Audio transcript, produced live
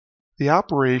The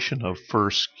operation of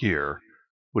first gear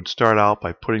would start out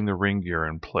by putting the ring gear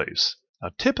in place. Now,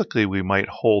 typically we might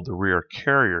hold the rear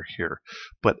carrier here,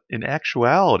 but in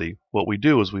actuality what we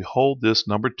do is we hold this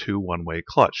number 2 one-way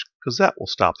clutch, because that will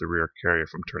stop the rear carrier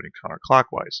from turning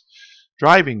counterclockwise.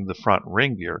 Driving the front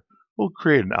ring gear will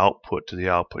create an output to the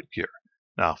output gear.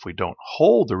 Now if we don't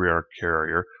hold the rear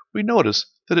carrier, we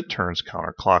notice that it turns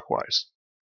counterclockwise.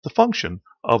 The function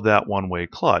of that one-way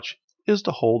clutch is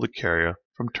to hold the carrier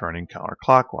from turning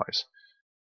counterclockwise.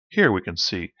 Here we can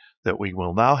see that we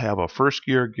will now have a first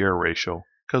gear gear ratio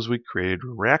because we created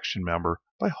a reaction member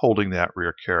by holding that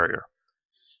rear carrier.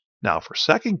 Now for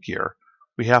second gear,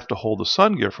 we have to hold the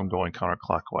sun gear from going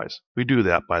counterclockwise. We do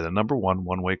that by the number 1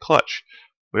 one-way clutch.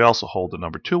 We also hold the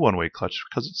number 2 one-way clutch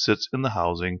because it sits in the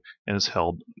housing and is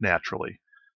held naturally.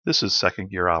 This is second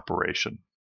gear operation.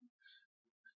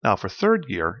 Now for third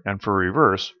gear and for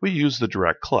reverse, we use the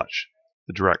direct clutch.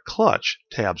 The direct clutch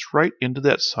tabs right into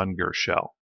that sun gear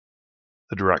shell.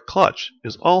 The direct clutch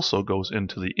also goes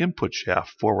into the input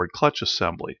shaft forward clutch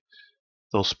assembly.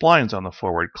 Those splines on the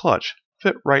forward clutch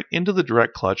fit right into the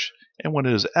direct clutch, and when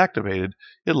it is activated,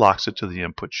 it locks it to the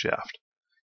input shaft.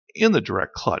 In the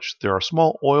direct clutch, there are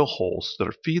small oil holes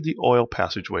that feed the oil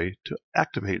passageway to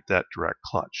activate that direct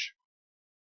clutch.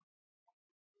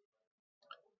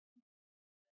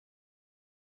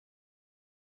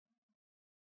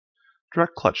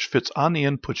 Direct clutch fits on the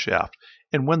input shaft,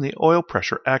 and when the oil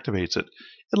pressure activates it,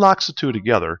 it locks the two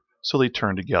together so they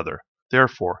turn together.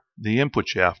 Therefore, the input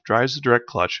shaft drives the direct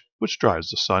clutch, which drives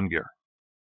the sun gear.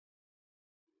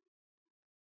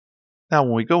 Now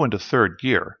when we go into third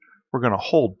gear, we're going to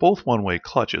hold both one-way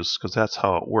clutches because that's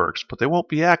how it works, but they won't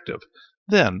be active.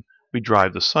 Then we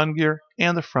drive the sun gear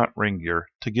and the front ring gear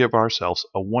to give ourselves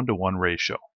a 1-to-1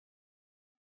 ratio.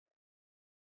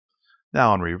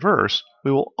 Now in reverse,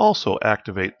 we will also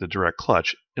activate the direct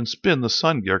clutch and spin the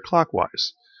sun gear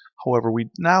clockwise. However,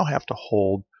 we now have to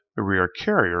hold the rear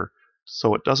carrier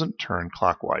so it doesn't turn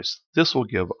clockwise. This will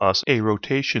give us a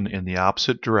rotation in the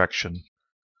opposite direction.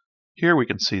 Here we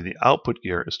can see the output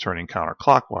gear is turning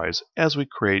counterclockwise as we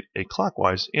create a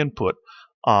clockwise input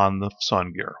on the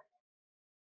sun gear.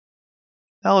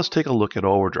 Now let's take a look at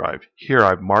overdrive. Here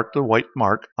I've marked the white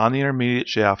mark on the intermediate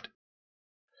shaft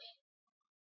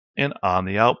and on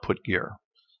the output gear,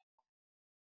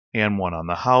 and one on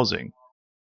the housing.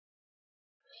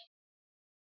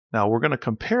 Now we're going to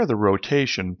compare the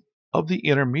rotation of the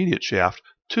intermediate shaft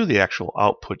to the actual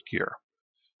output gear.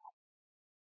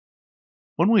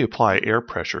 When we apply air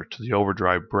pressure to the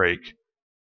overdrive brake,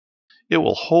 it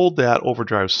will hold that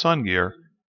overdrive sun gear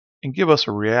and give us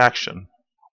a reaction.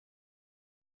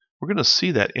 We're going to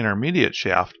see that intermediate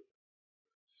shaft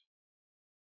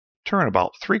turn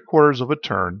about 3/4 of a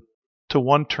turn to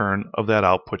 1 turn of that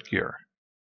output gear.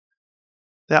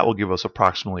 That will give us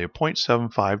approximately a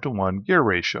 0.75 to 1 gear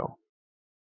ratio.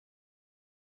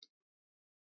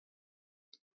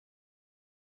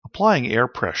 Applying air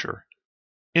pressure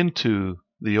into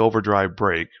the overdrive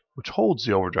brake, which holds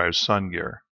the overdrive sun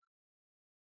gear,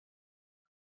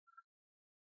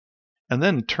 and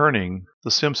then turning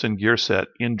the Simpson gear set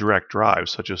in direct drive,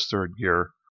 such as third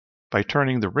gear, by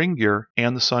turning the ring gear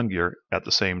and the sun gear at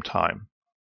the same time.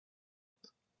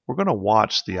 We're going to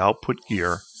watch the output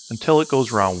gear until it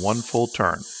goes around 1 full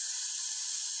turn.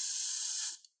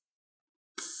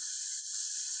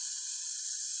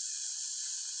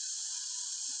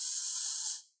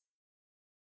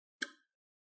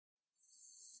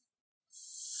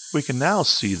 We can now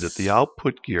see that the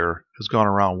output gear has gone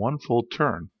around 1 full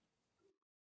turn.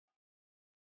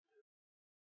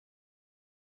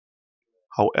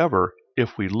 However,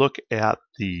 if we look at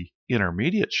the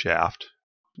intermediate shaft,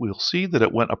 we'll see that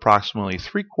it went approximately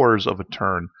 3/4 of a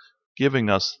turn, giving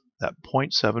us that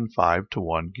 0.75 to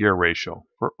 1 gear ratio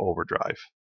for overdrive.